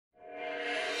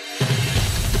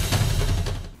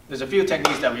there's a few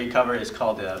techniques that we cover. It's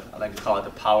called the, I like to call it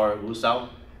the power wusao.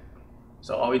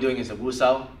 So all we're doing is a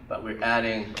wusao, but we're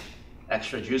adding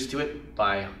extra juice to it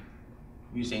by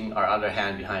using our other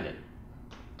hand behind it.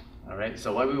 All right,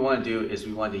 so what we want to do is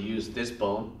we want to use this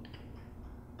bone,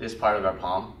 this part of our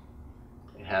palm.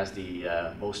 It has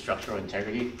the most structural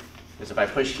integrity. Because if I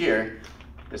push here,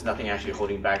 there's nothing actually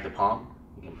holding back the palm.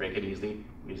 You can break it easily,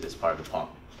 use this part of the palm.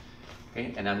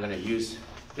 Okay, and I'm going to use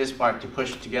this part to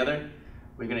push together.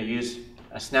 We're going to use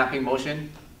a snapping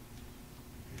motion.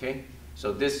 Okay,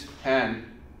 so this hand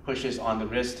pushes on the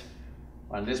wrist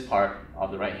on this part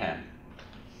of the right hand.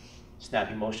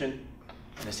 Snapping motion.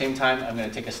 At the same time, I'm going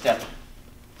to take a step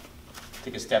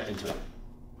into it.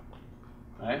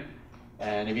 All right,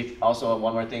 and if you also,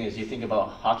 one more thing is you think about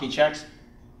hockey checks,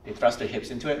 they thrust their hips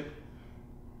into it.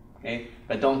 Okay,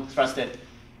 but don't thrust it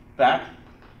back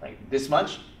like this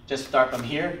much. Just start from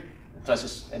here, and thrust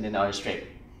it, and then now you're straight.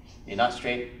 You're not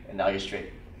straight, and now you're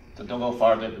straight. So don't go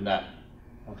farther than that.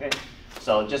 Okay,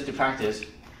 so just to practice,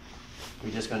 we're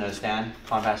just going to stand,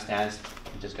 combat stance,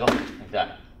 and just go like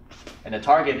that. And the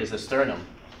target is the sternum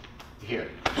here.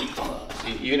 So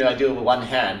even if I do it with one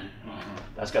hand,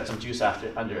 that's got some juice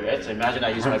under it. So imagine I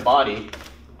use my body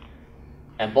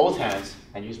and both hands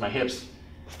and use my hips.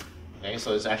 Okay,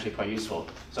 so it's actually quite useful.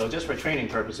 So just for training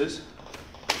purposes,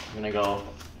 I'm going to go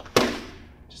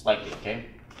just lightly, okay?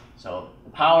 So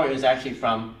the power is actually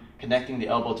from connecting the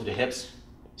elbow to the hips.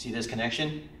 See this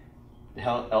connection? The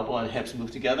elbow and the hips move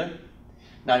together.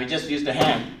 Now if you just use the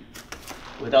hand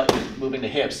without moving the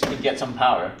hips, you can get some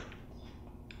power.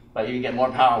 But you can get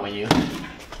more power when you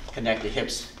connect the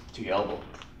hips to your elbow.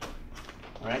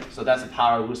 All right, so that's the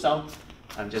power wusao.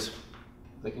 I'm just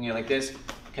looking at it like this,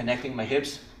 connecting my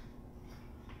hips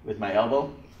with my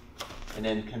elbow, and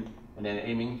then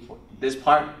aiming for this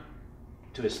part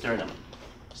to his sternum.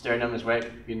 Sternum is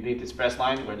right beneath this breast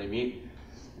line where they meet.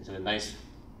 There's a nice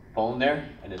bone there,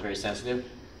 and it's very sensitive.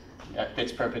 That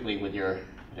fits perfectly with your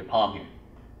palm here.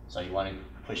 So you want to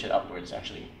push it upwards,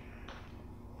 actually.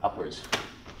 Upwards.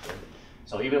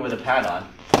 So even with a pad on,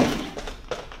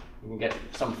 you can get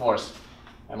some force.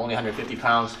 I'm only 150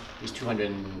 pounds, he's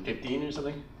 215 or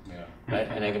something. Yeah. Right?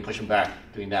 And I can push him back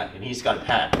doing that. And he's got a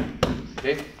pad.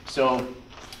 Okay? So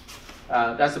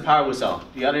that's the power wusao.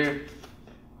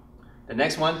 The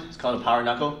next one is called a power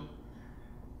knuckle.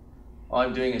 All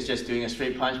I'm doing is just doing a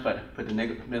straight punch, but put the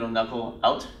middle knuckle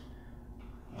out.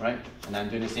 All right? And I'm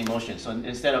doing the same motion. So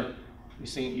instead of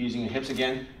using your hips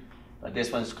again, but this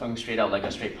one's going straight out like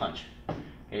a straight punch.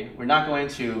 Okay? We're not going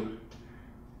to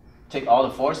take all the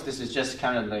force. This is just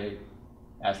kind of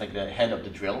like the head of the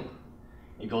drill.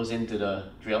 It goes into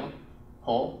the drill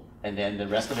hole, and then the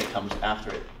rest of it comes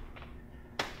after it.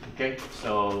 Okay,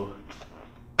 so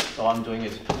all I'm doing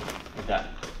is like that.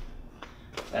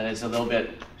 And it's a little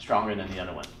bit stronger than the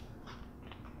other one.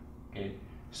 Okay,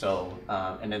 so,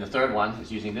 and then the third one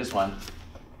is using this one,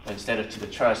 instead of to the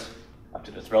chest, up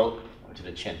to the throat, or to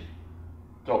the chin.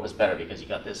 Throat is better because you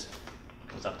got this,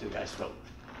 goes up to the guy's throat.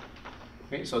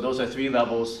 Okay, so those are 3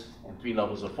 levels and 3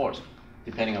 levels of force,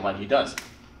 depending on what he does.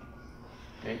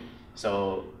 Okay,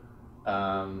 so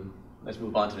let's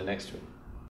move on to the next one.